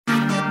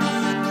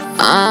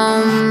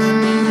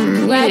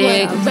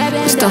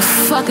It's the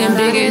fucking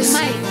biggest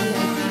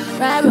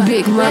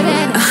big mother.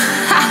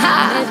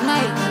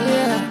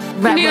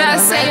 You gotta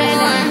say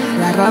more.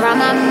 Rap around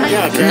my mic.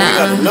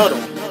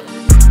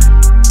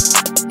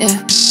 Yeah.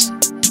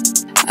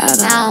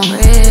 Down,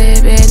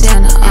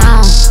 ReDBanDaNNa,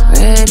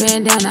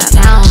 ReDBanDaNNa,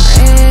 down,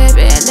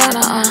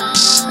 ReDBanDaNNa,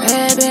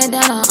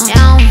 ReDBanDaNNa,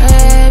 down,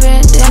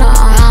 ReDBanDaNNa,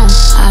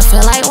 I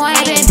feel like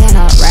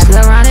ReDBanDaNNa, wrap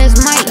around his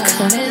mic.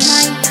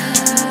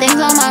 Things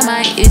on my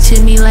mind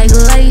itching me like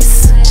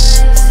lace.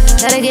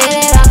 Gotta get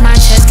it off my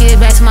chest, get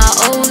back to my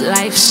old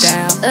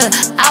lifestyle.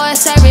 I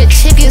was serving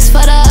chickens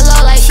for the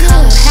low like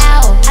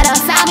how. I done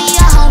found me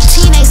a home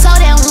team, they so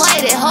damn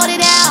white, they hold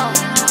it out.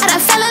 I done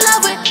fell in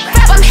love with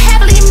rap, I'm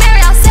happily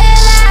married, I'll say it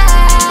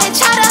loud. They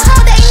try to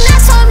hold they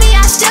nuts on me,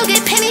 I still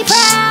get penny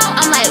proud.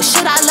 I'm like,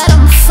 should I let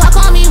him fuck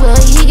on me, will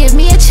he give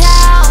me a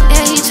child?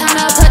 Yeah, he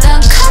tryna put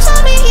them cuffs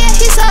on me, yeah,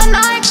 he's so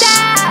knocked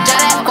out.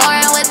 Got that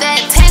foreign with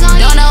that tang on,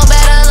 don't know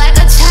better like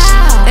a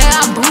child.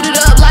 Yeah, I'm booted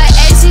up like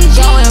ACG,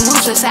 going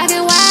roots a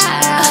second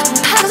wild.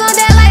 Pops on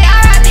that like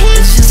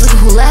RIP, just look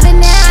who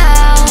laughing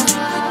now.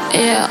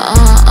 Yeah,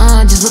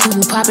 just look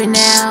who popping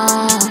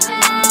now.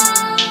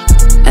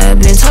 I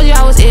been told you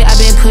I was it, I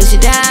been pushed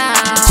it down.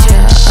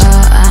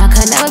 I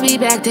could never be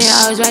back there,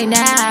 always right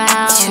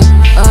now.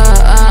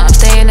 I'm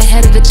staying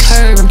ahead of the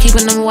curve, I'm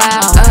keeping them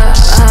wild.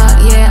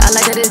 Yeah, I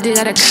like that this dude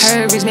got a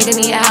curve, it's making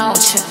me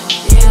ouch.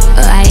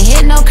 I ain't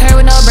hit no curve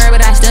with no bird,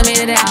 but I still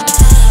made it out.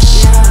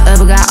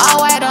 But got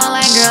all white on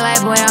like girl,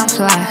 like boy, I'm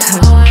fly.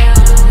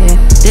 Yeah,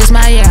 this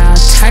my year, I'll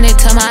turn it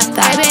to my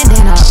thigh.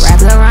 ReDBanDaNNa,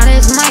 wrap around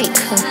his mic.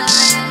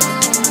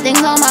 Things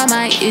on my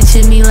mind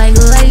itching me like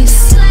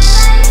lace.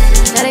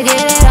 Gotta get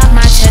it off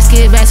my chest,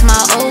 get back to my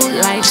old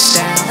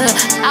lifestyle.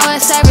 I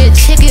was serving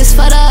chickens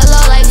for the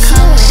low like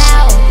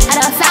how. I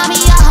done found me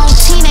a home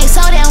team, they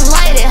so damn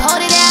white, they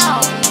hold it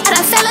out. I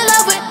done fell in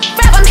love with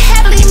rap, I'm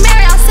happily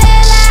married, I'll say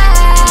it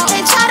loud.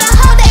 They try to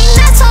hold they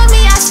nuts on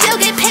me, I still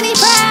get penny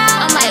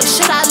proud. I'm like,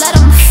 should I let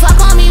him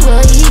fuck on me,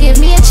 will he give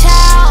me a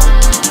child?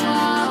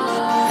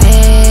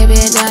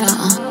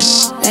 ReDBanDaNNa,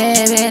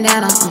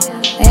 ReDBanDaNNa,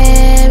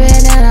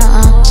 ReDBanDaNNa,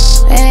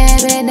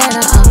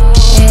 ReDBanDaNNa,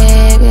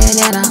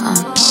 ReDBanDaNNa,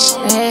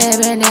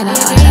 ReDBanDaNNa,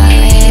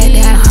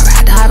 ReDBanDaNNa,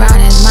 wrap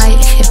around his mic.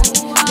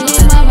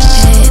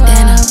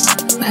 ReDBanDaNNa,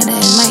 wrap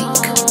his mic.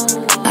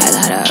 I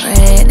got a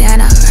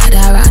ReDBanDaNNa,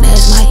 wrap around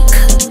his mic.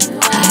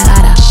 I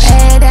got a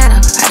ReDBanDaNNa,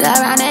 wrap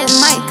around his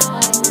mic.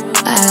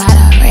 I got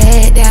a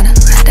ReDBanDaNNa,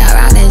 wrap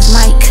around his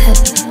mic.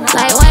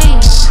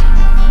 LiKeWaYNe.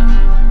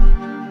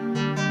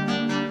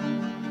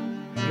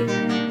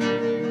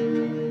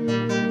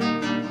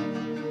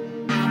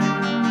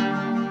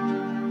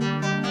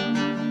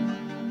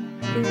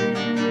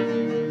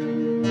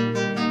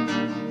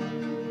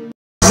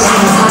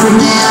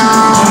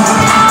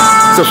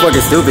 So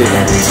fucking stupid.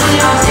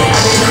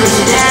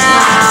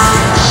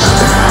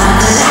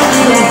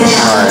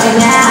 Alright.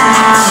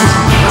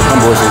 I'm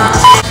bullshitting.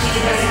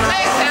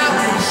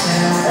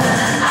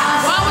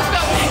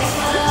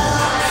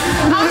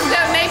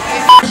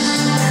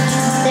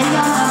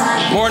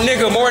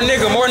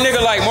 More nigga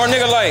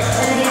like.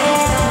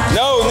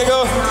 No, nigga.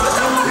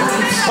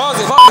 Pause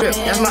it.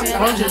 That's my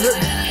pause it.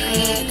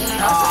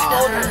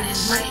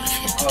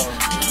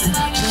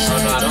 Oh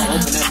no, I don't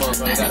open that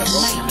motherfucker. I gotta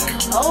roast it.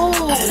 Oh,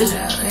 I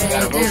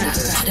gotta roast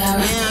it. Damn,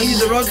 I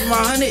used to roast my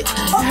 100.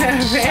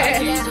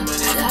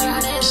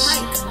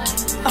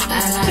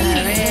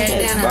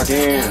 Back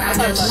in.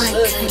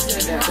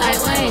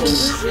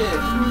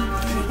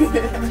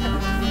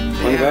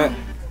 Money back.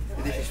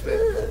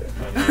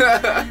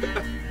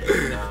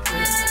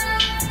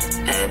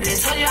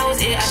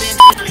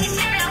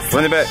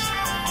 Run it back.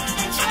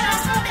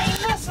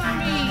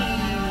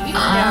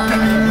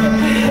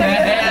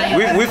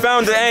 We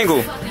found the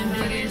angle.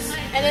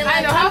 And then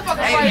I know how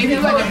fucking funny you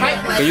like the mic.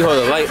 Can you hold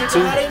the light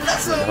too?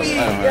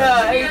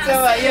 Yeah,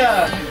 anytime like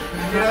yeah.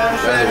 You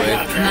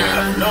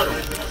know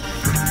what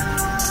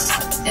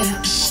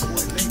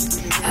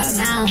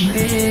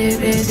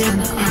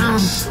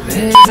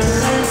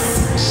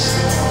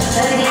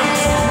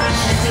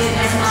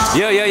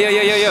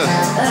Yeah.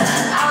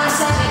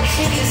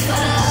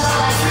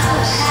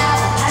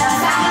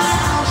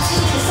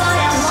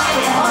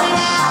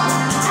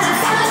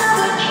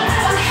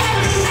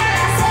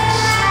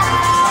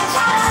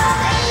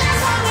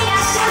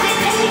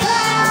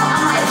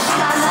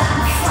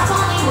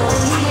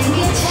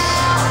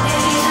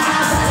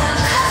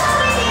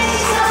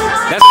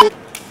 That's cool.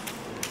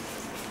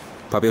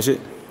 Pop your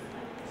shit.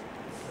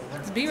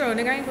 It's B-roll,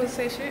 nigga. I ain't supposed to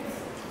say shit.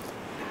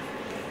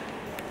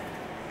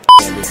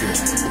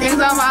 Things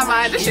on my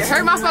mind. This shit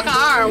hurt my fucking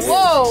arm.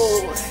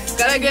 Whoa.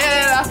 Gotta get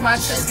it off my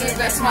chest.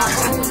 That's my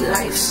old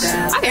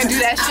lifestyle. I can't do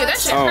that shit. That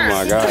shit hurt. Oh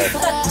my god.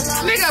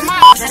 Nigga,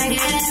 my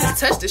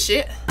touch the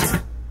shit.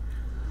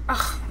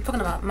 Ugh, I'm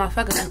talking about my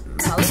fucking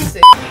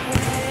lipstick.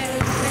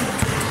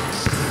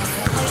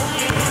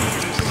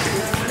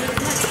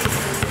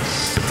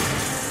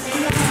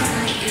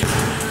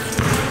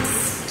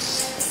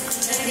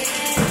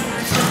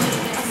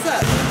 What's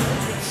up?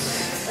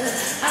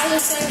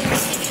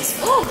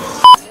 Ooh.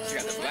 She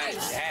got the black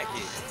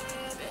jacket.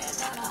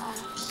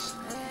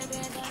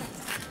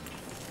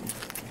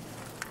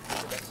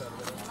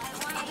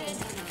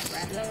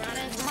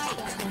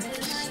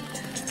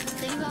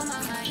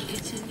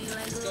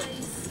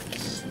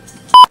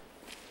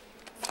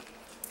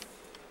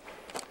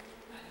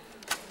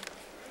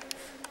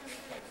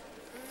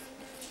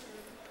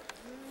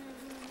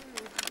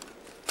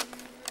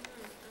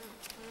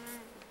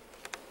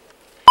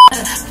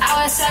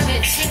 I was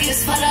serving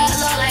chickens for the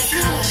look like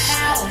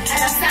how.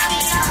 And I found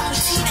it on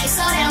they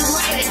so damn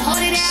great, hold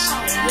it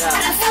down. And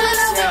I fell in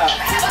love with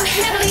have a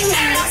family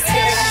man.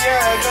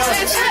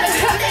 They try to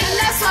cut that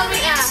nuts on me.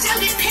 I still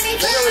get penny.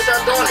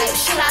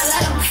 Should I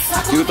let them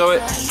fuck? You throw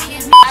it?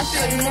 I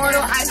feel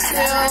immortal. I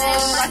feel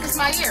like it's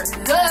my year.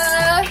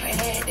 Good.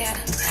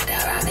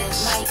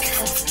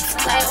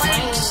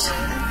 LiKeWaYNe.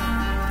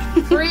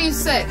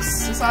 3-6.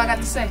 That's all I got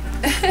to say.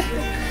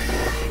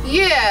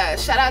 Yeah.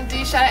 Shout out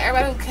D. Shout out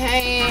everybody who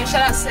came.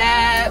 Shout out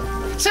Sab.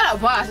 Shout out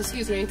Boss.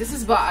 Excuse me. This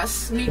is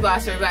Boss. Me,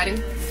 Boss,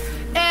 everybody.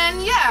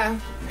 And yeah,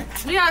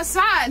 we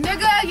outside,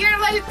 nigga. Year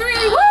late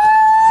 3. Woo!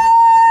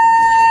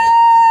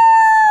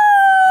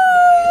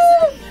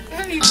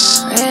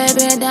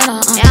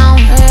 ReDBanDaNNa,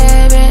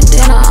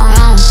 ReDBanDaNNa,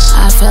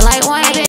 I feel like one.